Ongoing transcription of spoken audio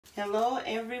Hello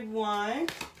everyone.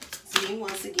 See,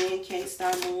 once again,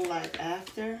 K-Star Moonlight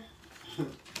After.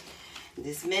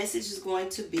 This message is going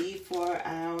to be for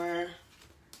our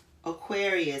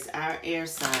Aquarius, our air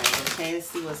sign. Okay, let's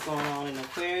see what's going on in the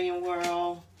Aquarian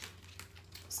world.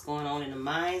 What's going on in the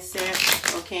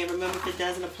mindset. Okay, remember, if it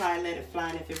doesn't apply, let it fly.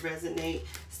 And if it resonates,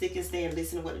 stick and stay and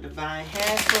listen to what the divine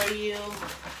has for you.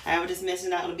 However, this message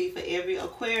is not going to be for every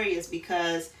Aquarius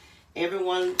because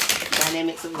everyone's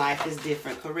dynamics of life is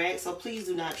different, correct? So please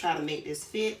do not try to make this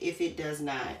fit if it does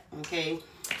not, okay?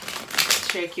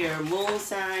 Check your moon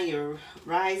sign, your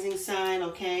rising sign,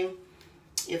 okay?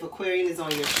 If Aquarian is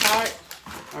on your chart,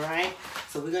 all right?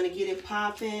 So we're going to get it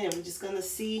popping, and we're just going to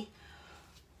see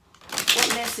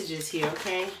what messages here,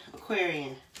 okay?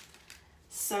 Aquarian,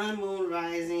 sun, moon,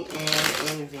 rising,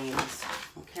 and in Venus,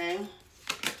 okay?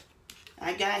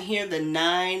 I got here the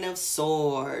 9 of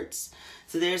Swords.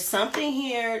 So there's something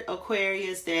here,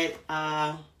 Aquarius,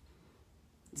 that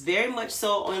is very much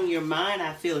so on your mind,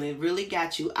 I feel. It really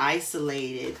got you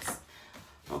isolated.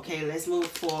 Okay, let's move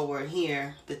forward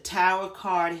here. The Tower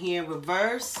card here,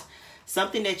 reverse.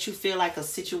 Something that you feel like a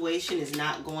situation is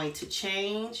not going to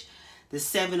change. The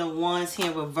 7 of Wands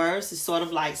here, reverse. It's sort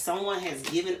of like someone has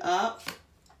given up.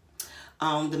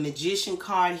 The Magician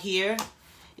card here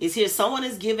is here. Someone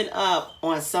is giving up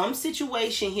on some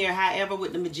situation here. However,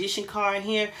 with the Magician card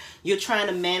here, you're trying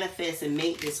to manifest and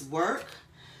make this work.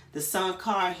 The Sun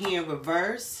card here in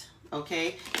reverse.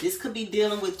 Okay, this could be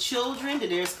dealing with children.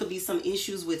 There could be some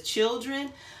issues with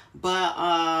children,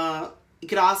 but it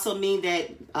could also mean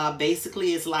that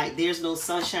basically it's like there's no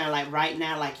sunshine, like right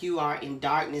now, like you are in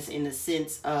darkness in the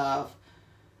sense of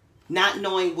not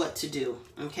knowing what to do,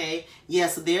 okay? Yeah,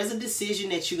 so there's a decision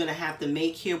that you're going to have to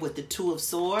make here with the 2 of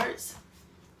Swords,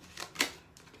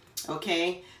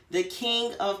 okay? The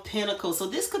King of Pentacles. So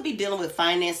this could be dealing with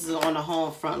finances on the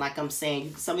home front, like I'm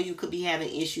saying. Some of you could be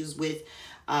having issues with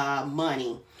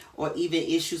money or even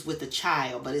issues with a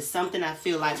child. But it's something I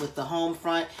feel like with the home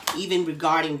front, even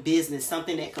regarding business,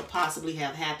 something that could possibly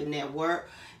have happened at work.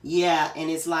 Yeah, and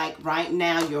it's like right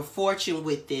now your fortune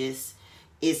with this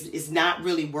is not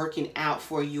really working out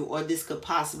for you, or this could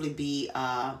possibly be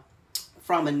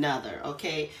from another,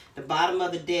 okay? The bottom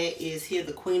of the deck is here,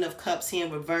 the Queen of Cups here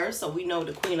in reverse. So we know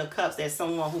the Queen of Cups, that's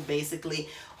someone who basically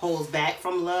holds back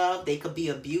from love. They could be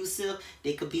abusive.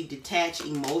 They could be detached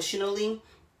emotionally,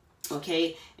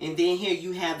 okay? And then here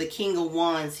you have the King of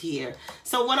Wands here.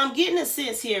 So what I'm getting a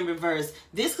sense here in reverse,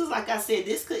 this is, like I said,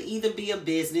 this could either be a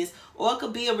business or it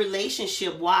could be a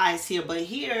relationship wise here. But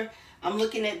here, I'm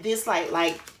looking at this like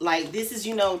this is,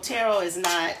 you know, tarot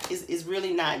is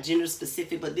really not gender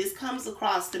specific, but this comes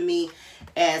across to me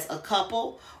as a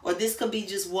couple, or this could be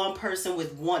just one person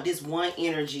with this one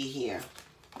energy here.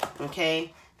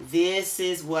 Okay, this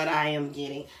is what I am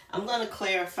getting. I'm going to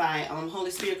clarify. Holy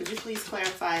Spirit, could you please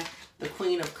clarify the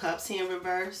Queen of Cups here in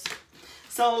reverse?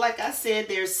 So like I said,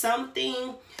 there's something,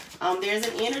 there's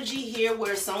an energy here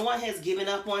where someone has given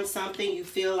up on something. You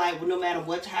feel like, well, no matter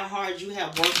how hard you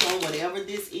have worked on whatever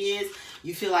this is,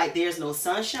 you feel like there's no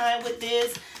sunshine with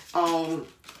this.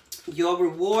 Your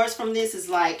rewards from this is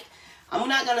like, I'm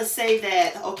not going to say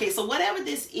that, okay, so whatever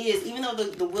this is, even though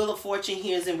the Wheel of Fortune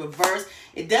here is in reverse,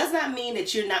 it does not mean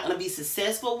that you're not going to be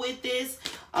successful with this.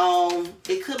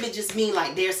 It could be just mean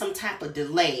like there's some type of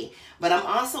delay. But I'm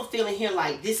also feeling here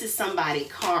like this is somebody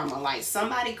karma, like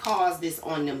somebody caused this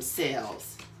on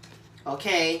themselves,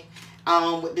 okay?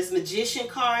 With this Magician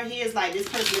card here, is like this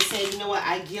person is saying, you know what,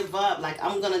 I give up. Like,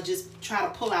 I'm going to just try to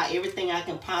pull out everything I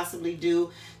can possibly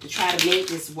do to try to make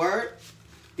this work.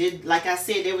 Like I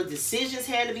said, there were decisions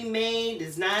had to be made.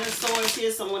 There's 9 of Swords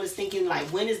here. Someone is thinking like,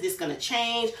 when is this going to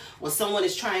change? Or someone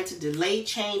is trying to delay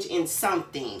change in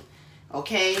something,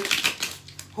 okay?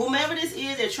 Whomever this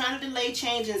is, they're trying to delay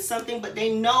change in something, but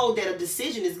they know that a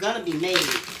decision is going to be made,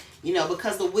 you know,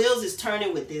 because the wheels is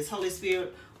turning with this. Holy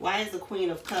Spirit, why is the Queen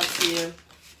of Cups here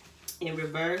in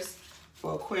reverse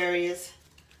for Aquarius,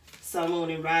 Sun,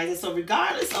 Moon, and Rising? So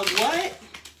regardless of what,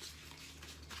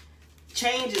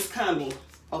 change is coming,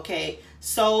 okay?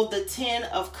 So the 10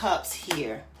 of Cups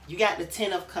here, you got the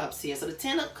 10 of Cups here. So the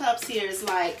 10 of Cups here is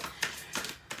like,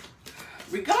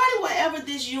 regarding whatever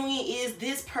this union is,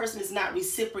 this person is not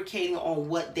reciprocating on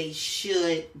what they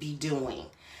should be doing.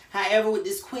 However, with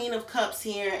this Queen of Cups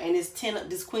here and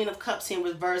this Queen of Cups here in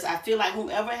reverse, I feel like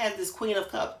whomever has this Queen of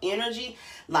Cup energy,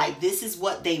 like this is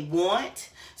what they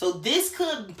want. So this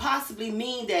could possibly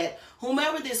mean that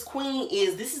whomever this queen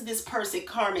is, this is this person's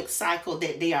karmic cycle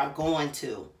that they are going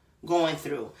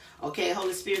through. Okay,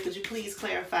 Holy Spirit, could you please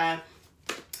clarify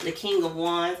the King of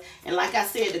Wands? And like I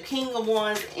said, the King of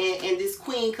Wands and this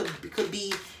Queen could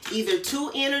be either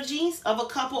two energies of a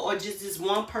couple or just this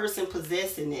one person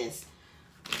possessing this.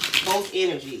 Both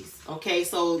energies. Okay,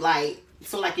 so like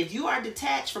if you are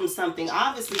detached from something,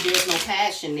 obviously there's no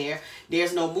passion there.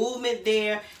 There's no movement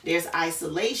there. There's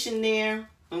isolation there.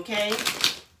 Okay.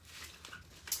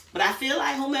 But I feel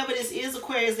like whomever this is,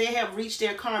 Aquarius, they have reached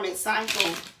their karmic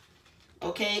cycle.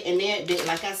 Okay, and they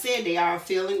like I said, they are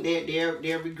feeling,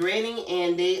 they're regretting,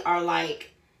 and they are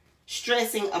like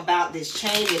stressing about this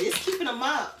change. It's keeping them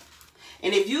up.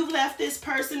 And if you've left this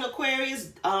person,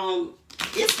 Aquarius,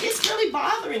 it's really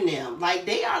bothering them. Like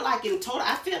they are like in total.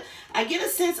 I get a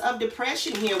sense of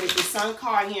depression here with the Sun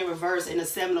card here in reverse and the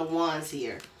Seven of Wands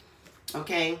here.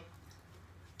 Okay.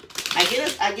 I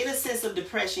get a sense of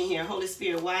depression here. Holy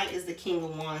Spirit, why is the King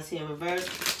of Wands here in reverse?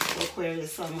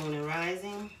 Aquarius, Sun, Moon, and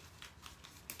Rising.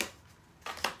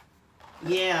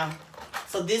 Yeah.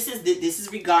 So this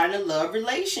is regarding a love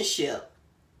relationship.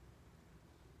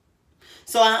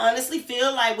 So I honestly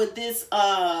feel like with this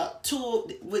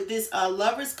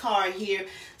Lovers card here,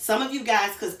 some of you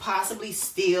guys could possibly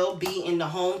still be in the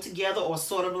home together or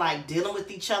sort of like dealing with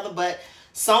each other, but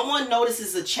someone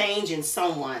notices a change in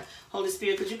someone. Holy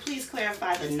Spirit, could you please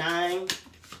clarify the Nine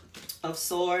of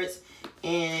Swords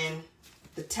and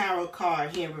the Tarot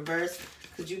card here in reverse?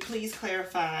 Could you please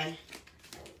clarify?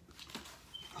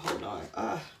 Hold on.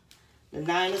 The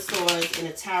Nine of Swords and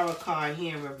the Tarot card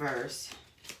here in reverse.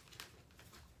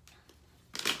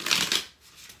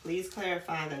 Please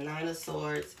clarify the Nine of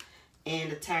Swords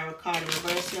and the Tarot card in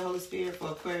reverse here, Holy Spirit, for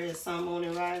Aquarius, Sun, Moon,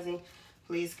 and Rising.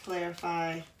 Please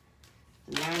clarify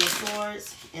the Nine of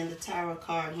Swords and the Tarot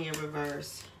card here in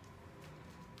reverse.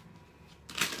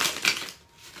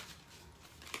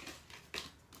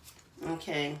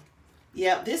 Okay.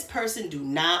 Yep, this person do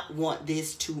not want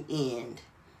this to end.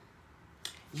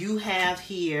 You have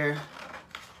here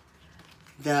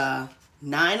the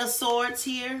Nine of Swords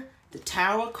here, the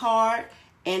Tower card,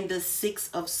 and the Six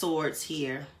of Swords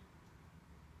here.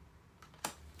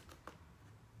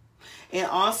 And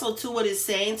also, too, what it's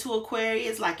saying to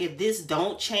Aquarius, like if this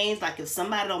don't change, like if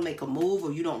somebody don't make a move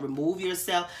or you don't remove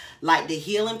yourself, like the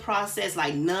healing process,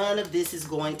 like none of this is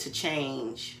going to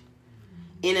change.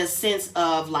 In a sense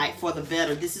of like for the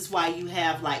better. This is why you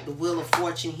have like the Wheel of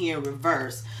Fortune here in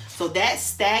reverse. So that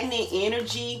stagnant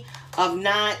energy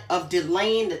of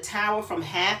delaying the Tower from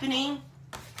happening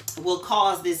will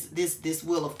cause this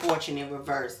Wheel of Fortune in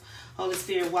reverse. Holy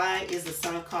Spirit, why is the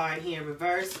Sun card here in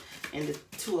reverse and the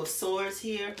Two of Swords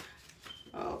here?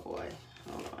 Oh boy,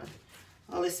 hold on.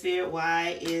 Holy Spirit,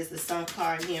 why is the Sun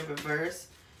card here in reverse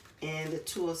and the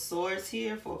Two of Swords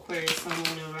here for Aquarius, Sun,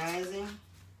 Moon, and Rising?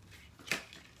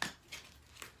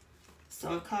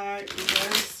 Sun card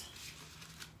reverse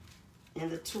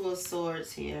and the Two of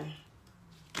Swords here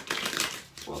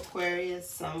for Aquarius,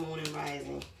 Sun, Moon, and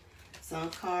Rising. Sun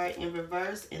card in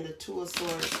reverse and the Two of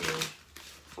Swords here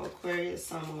for Aquarius,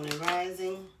 Sun, Moon, and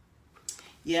Rising.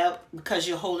 Yep, because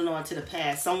you're holding on to the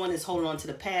past. Someone is holding on to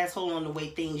the past, holding on to the way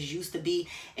things used to be.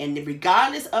 And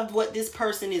regardless of what this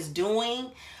person is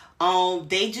doing,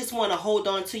 they just want to hold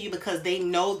on to you because they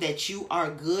know that you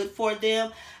are good for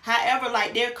them. However,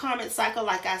 like their karmic cycle,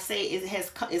 like I say,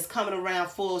 is coming around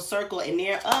full circle, and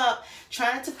they're up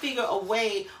trying to figure a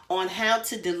way on how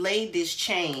to delay this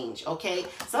change. Okay,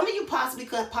 some of you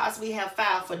could possibly have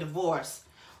filed for divorce.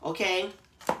 Okay,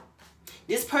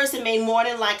 this person may more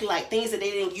than likely like things that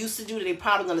they didn't used to do that they're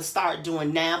probably going to start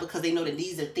doing now because they know that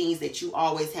these are things that you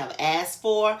always have asked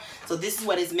for. So this is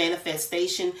what is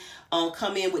manifestation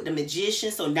come in with the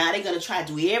Magician. So now they're going to try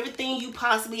to do everything you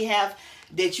possibly have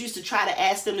that you used to try to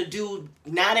ask them to do.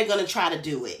 Now they're going to try to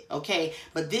do it. Okay.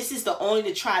 But this is the only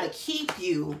to try to keep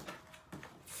you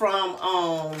from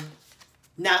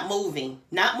not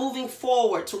moving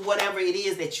forward to whatever it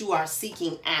is that you are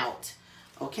seeking out.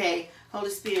 Okay. Holy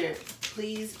Spirit,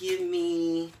 please give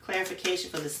me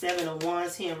clarification for the Seven of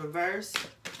Wands here in reverse.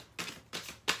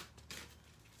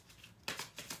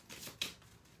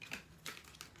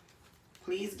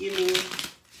 Please give me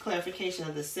clarification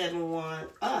of the Seven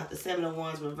of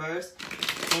Wands reverse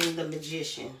and the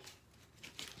Magician.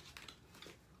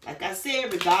 Like I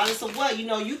said, regardless of what,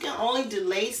 you can only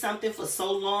delay something for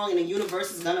so long and the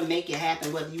universe is going to make it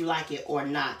happen whether you like it or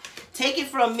not. Take it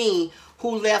from me,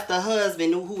 who left a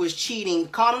husband who was cheating,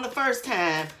 caught him the first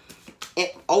time, and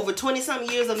over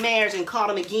 20-something years of marriage and caught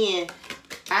him again.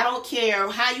 I don't care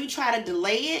how you try to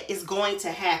delay it, it's going to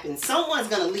happen. Someone's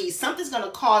going to leave. Something's going to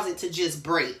cause it to just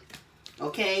break.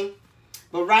 Okay?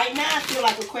 But right now, I feel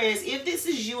like, Aquarius, if this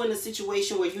is you in a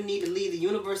situation where you need to leave, the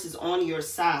universe is on your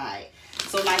side.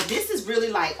 So, like, this is really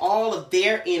like all of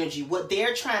their energy, what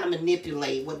they're trying to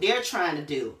manipulate, what they're trying to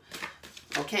do.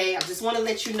 Okay, I just want to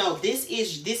let you know this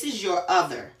is your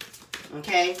other.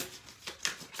 Okay,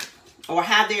 or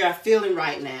how they are feeling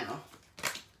right now.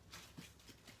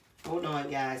 Hold on,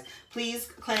 guys. Please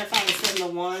clarify the Seven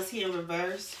of Wands here in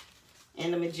reverse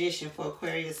and the Magician for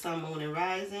Aquarius, Sun, Moon, and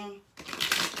Rising.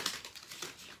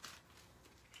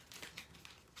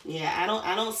 Yeah,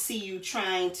 I don't see you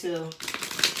trying to.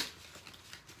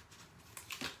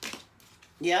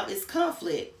 Yep, it's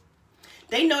conflict.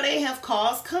 They know they have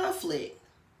caused conflict.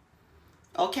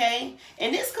 Okay?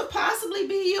 And this could possibly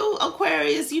be you,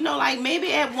 Aquarius. You know, like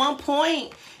maybe at one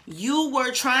point you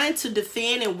were trying to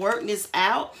defend and work this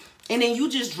out, and then you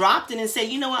just dropped it and said,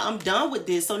 you know what, I'm done with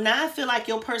this. So now I feel like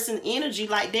your person's energy,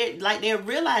 like they're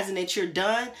realizing that you're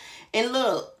done. And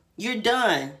look, you're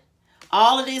done.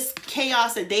 All of this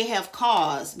chaos that they have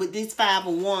caused with these Five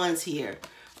of Wands here.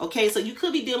 Okay, so you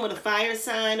could be dealing with a fire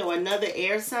sign or another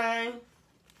air sign,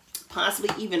 possibly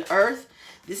even earth.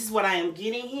 This is what I am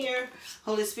getting here.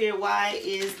 Holy Spirit, why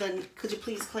is could you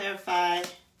please clarify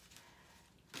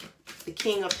the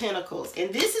King of Pentacles?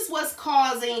 And this is what's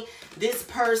causing this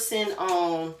person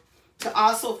to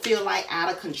also feel like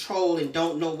out of control and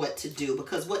don't know what to do.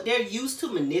 Because what they're used to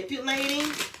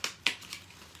manipulating,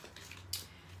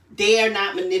 they are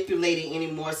not manipulating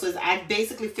anymore. So I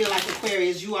basically feel like,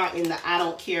 Aquarius, you are in the I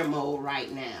don't care mode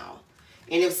right now.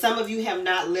 And if some of you have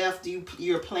not left,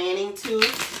 you're planning to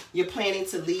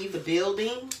leave the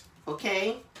building,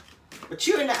 okay? But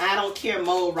you're in the I don't care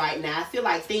mode right now. I feel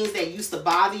like things that used to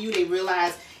bother you, they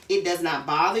realize it does not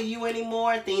bother you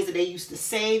anymore. Things that they used to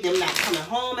say, them not coming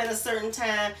home at a certain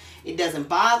time, it doesn't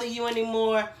bother you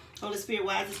anymore. Holy Spirit,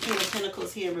 why is this King of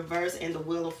Pentacles here in reverse and the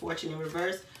Wheel of Fortune in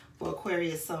reverse for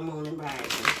Aquarius, Sun, Moon, and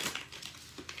Rising?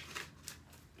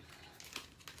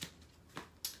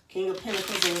 King of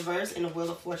Pentacles in reverse and the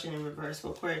Wheel of Fortune in reverse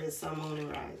for Aquarius, Sun, Moon, and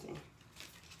Rising.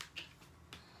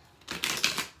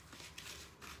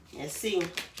 Let's see.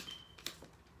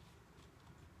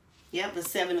 Yep, the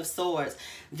Seven of Swords.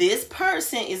 This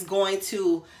person is going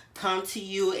to come to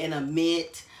you and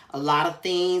admit a lot of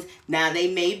things. Now, they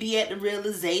may be at the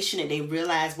realization that they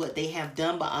realize what they have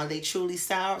done, but are they truly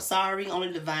sorry?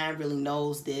 Only Divine really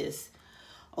knows this.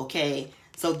 Okay,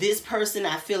 so this person,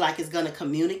 I feel like, is going to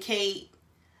communicate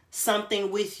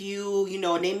something with you, you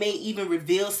know, and they may even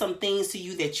reveal some things to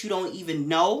you that you don't even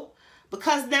know,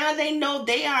 because now they know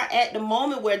they are at the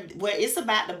moment where it's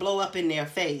about to blow up in their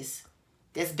face.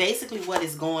 That's basically what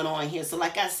is going on here. So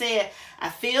like I said, I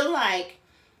feel like,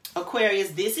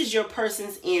 Aquarius, this is your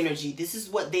person's energy. This is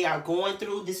what they are going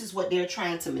through. This is what they're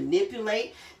trying to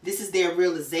manipulate. This is their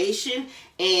realization,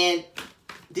 and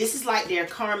this is like their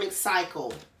karmic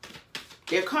cycle.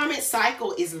 Their karmic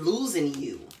cycle is losing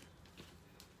you.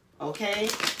 Okay,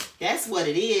 that's what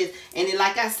it is. And then,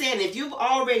 like I said, if you've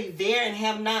already there and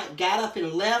have not got up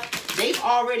and left, they've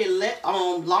already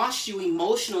lost you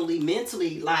emotionally,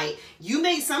 mentally. Like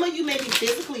some of you may be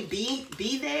physically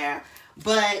be there,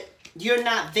 but you're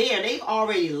not there. They've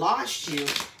already lost you,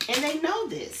 and they know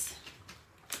this.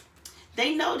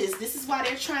 They know this. This is why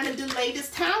they're trying to delay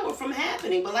this tower from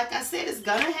happening. But like I said, it's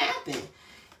gonna happen.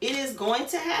 It is going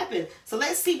to happen. So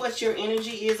let's see what your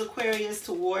energy is, Aquarius,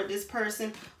 toward this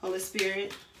person. Holy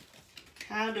Spirit,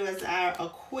 how does our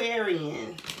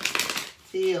Aquarian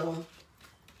feel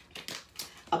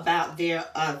about their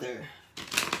other?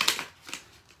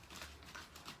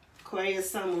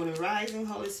 Aquarius, Sun, Moon, and Rising.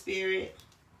 Holy Spirit.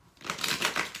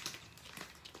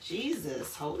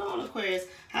 Jesus, hold on, Aquarius.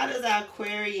 How does our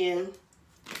Aquarian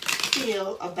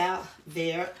feel about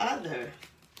their other?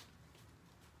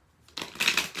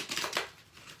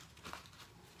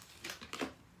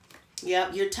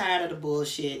 Yep, you're tired of the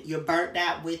bullshit. You're burnt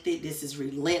out with it. This is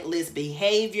relentless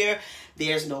behavior.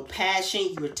 There's no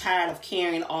passion. You're tired of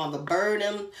carrying all the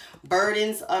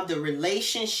burdens of the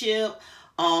relationship.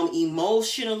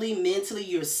 Emotionally, mentally,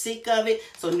 you're sick of it.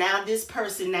 So now this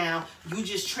person, you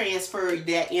just transferred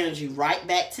that energy right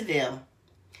back to them.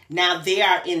 Now they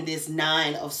are in this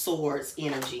Nine of Swords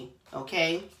energy.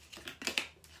 Okay?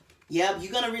 Yep,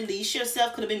 you're going to release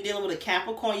yourself. Could have been dealing with a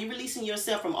Capricorn. You're releasing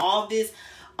yourself from all this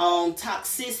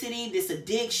toxicity, this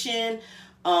addiction.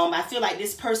 I feel like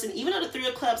this person, even though the Three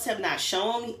of Cups is not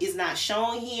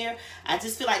shown here, I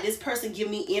just feel like this person give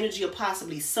me energy of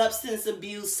possibly substance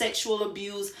abuse, sexual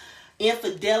abuse,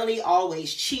 infidelity,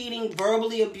 always cheating,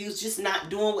 verbally abuse, just not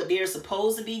doing what they're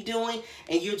supposed to be doing,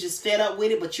 and you're just fed up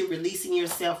with it, but you're releasing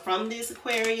yourself from this,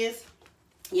 Aquarius.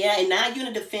 Yeah, and now you're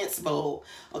in a defense mode.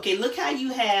 Okay, look how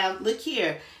you have, look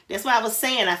here. That's why I was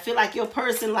saying, I feel like your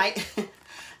person, like,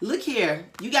 look here.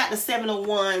 You got the Seven of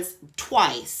Wands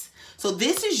twice. So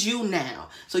this is you now.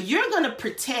 So you're going to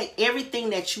protect everything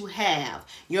that you have,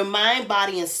 your mind,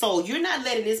 body, and soul. You're not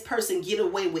letting this person get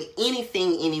away with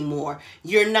anything anymore.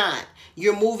 You're not.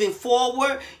 You're moving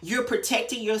forward. You're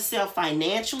protecting yourself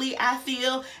financially, I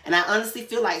feel. And I honestly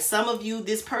feel like some of you,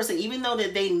 this person, even though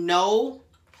that they know,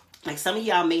 like some of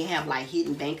y'all may have like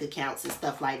hidden bank accounts and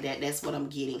stuff like that. That's what I'm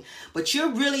getting. But you're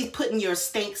really putting your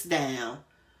stakes down,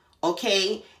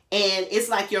 okay? And it's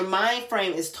like your mind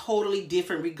frame is totally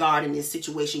different regarding this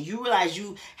situation. You realize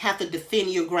you have to defend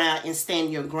your ground and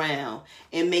stand your ground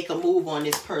and make a move on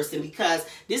this person, because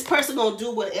this person gonna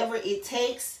do whatever it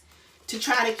takes to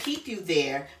try to keep you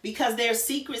there, because their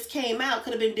secrets came out.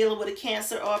 Could have been dealing with a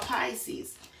Cancer or a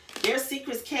Pisces. Their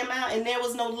secrets came out and there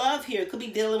was no love here. Could be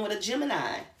dealing with a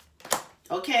Gemini.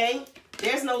 Okay?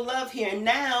 There's no love here. And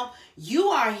now you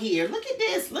are here. Look at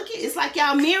this. Look at, it's like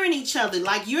y'all mirroring each other.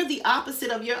 Like you're the opposite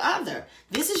of your other.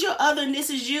 This is your other and this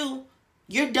is you.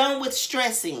 You're done with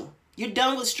stressing. You're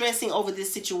done with stressing over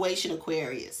this situation,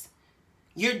 Aquarius.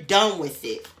 You're done with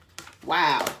it.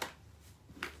 Wow.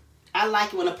 I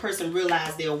like it when a person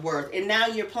realizes their worth. And now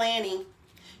you're planning.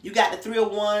 You got the 3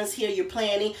 of Wands here. You're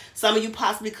planning. Some of you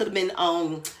possibly could have been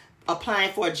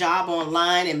applying for a job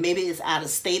online, and maybe it's out of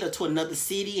state or to another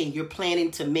city, and you're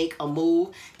planning to make a move.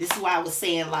 This is why I was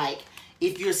saying, like,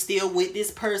 if you're still with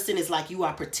this person, it's like you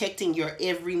are protecting your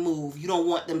every move. You don't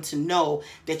want them to know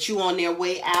that you're on their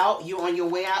way out. You're on your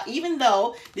way out. Even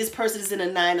though this person is in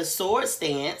a 9 of Swords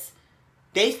stance,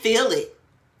 they feel it,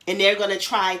 and they're going to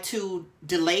try to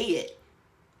delay it.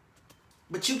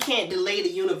 But you can't delay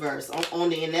the universe on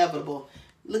the inevitable.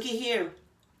 Look at here,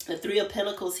 the 3 of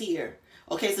Pentacles here.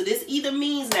 Okay, so this either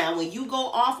means now when you go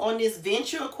off on this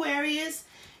venture, Aquarius,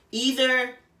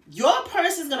 either your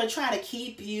person's going to try to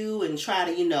keep you and try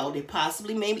to, you know, they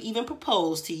possibly maybe even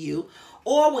propose to you.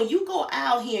 Or when you go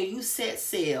out here, you set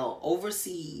sail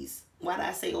overseas. Why did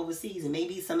I say overseas? And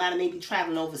maybe somebody may be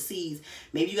traveling overseas.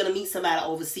 Maybe you're going to meet somebody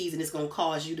overseas and it's going to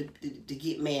cause you to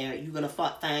get married. You're going to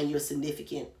find your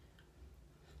significant.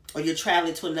 Or you're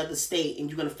traveling to another state and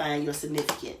you're going to find your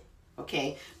significant.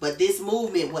 Okay, but this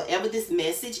movement, whatever this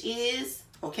message is,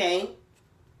 okay,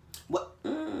 what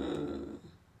I'm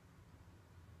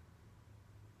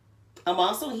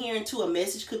also hearing too, a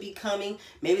message could be coming.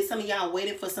 Maybe some of y'all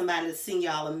waiting for somebody to send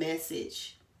y'all a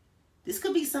message. This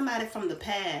could be somebody from the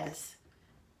past,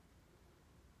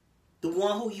 the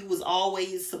one who you was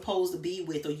always supposed to be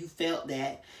with, or you felt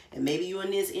that, and maybe you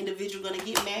and this individual gonna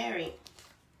get married.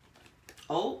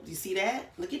 Oh, you see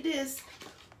that? Look at this.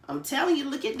 I'm telling you,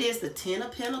 look at this. The 10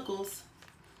 of Pentacles.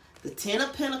 The 10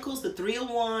 of Pentacles, the 3 of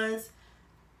Wands,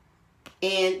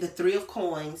 and the 3 of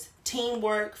Coins.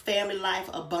 Teamwork, family life,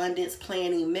 abundance,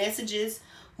 planning, messages,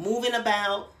 moving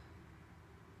about.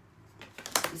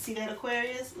 You see that,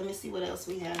 Aquarius? Let me see what else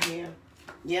we have here.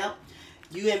 Yep.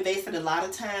 You invested a lot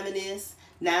of time in this.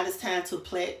 Now it's time to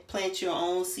plant your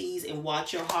own seeds and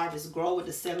watch your harvest grow with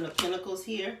the 7 of Pentacles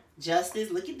here. Justice.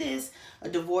 Look at this. A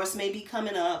divorce may be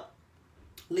coming up.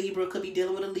 Libra, could be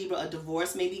dealing with a Libra. A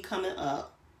divorce may be coming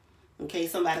up. Okay,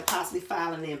 somebody possibly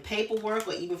filing in paperwork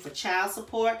or even for child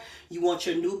support. You want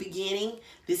your new beginning.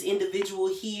 This individual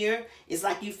here is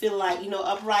like you feel like, you know,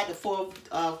 upright. The 4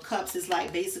 of Cups is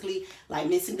like basically like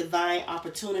missing divine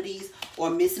opportunities or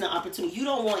missing an opportunity. You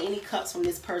don't want any cups from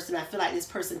this person. I feel like this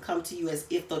person come to you as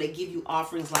if though they give you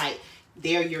offerings like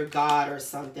they're your God or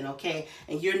something, okay?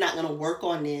 And you're not going to work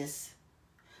on this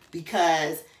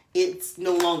because it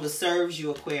no longer serves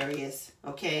you, Aquarius,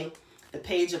 okay? The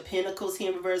Page of Pentacles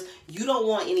here in reverse. You don't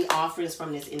want any offerings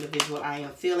from this individual, I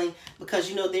am feeling, because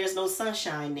you know there's no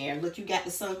sunshine there. Look, you got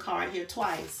the Sun card here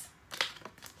twice.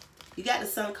 You got the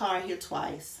Sun card here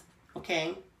twice,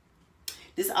 okay?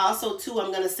 This also, too,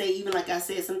 I'm going to say, even like I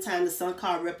said, sometimes the Sun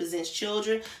card represents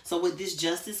children. So with this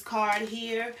Justice card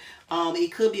here,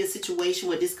 it could be a situation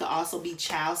where this could also be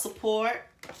child support,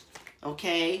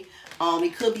 okay?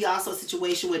 It could be also a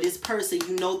situation where this person,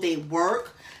 you know, they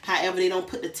work. However, they don't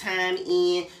put the time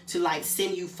in to like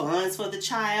send you funds for the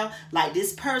child. Like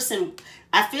this person,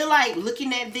 I feel like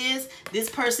looking at this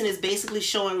person is basically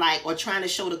showing like, or trying to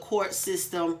show the court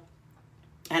system.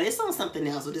 And it's on something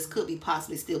else, or this could be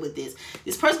possibly still with this.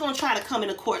 This person gonna try to come in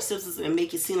the court system and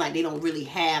make it seem like they don't really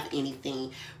have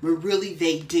anything, but really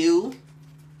they do.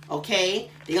 Okay,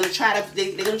 they're gonna try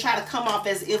to come off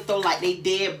as if though like they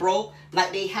dead broke,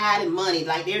 like they hiding money,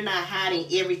 like they're not hiding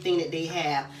everything that they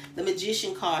have. The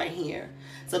Magician card here.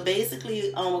 So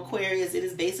basically, Aquarius, it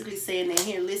is basically saying that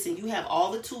here, listen, you have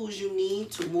all the tools you need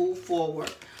to move forward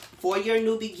for your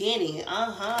new beginning.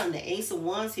 And the Ace of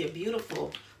Wands here,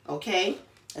 beautiful. Okay,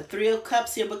 A 3 of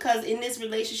Cups here, because in this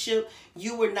relationship,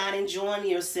 you were not enjoying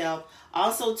yourself.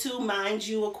 Also, too, mind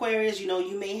you, Aquarius, you know,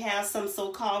 you may have some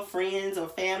so-called friends or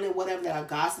family, whatever, that are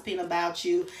gossiping about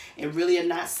you and really are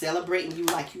not celebrating you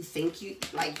like you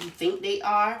think they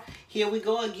are. Here we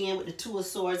go again with the 2 of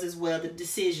Swords as well, the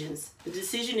decisions. The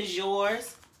decision is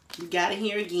yours. You got it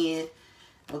here again.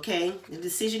 Okay, the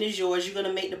decision is yours. You're going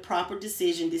to make the proper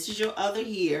decision. This is your other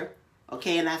here.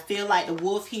 Okay, and I feel like the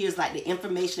wolf here is like the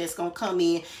information that's going to come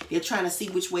in. They're trying to see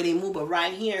which way they move. But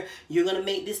right here, you're going to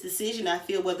make this decision. I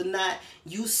feel whether or not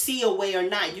you see a way or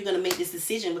not, you're going to make this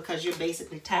decision because you're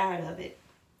basically tired of it.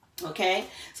 Okay,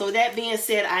 so with that being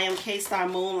said, I am K-Star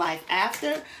Moon Life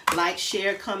After. Like,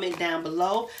 share, comment down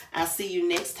below. I'll see you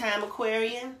next time,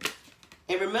 Aquarian.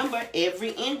 And remember,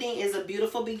 every ending is a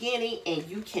beautiful beginning, and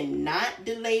you cannot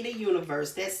delay the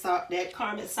universe. That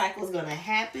karmic cycle is going to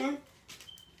happen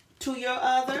to your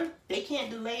other. They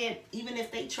can't delay it even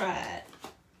if they tried.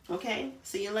 Okay,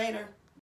 see you later.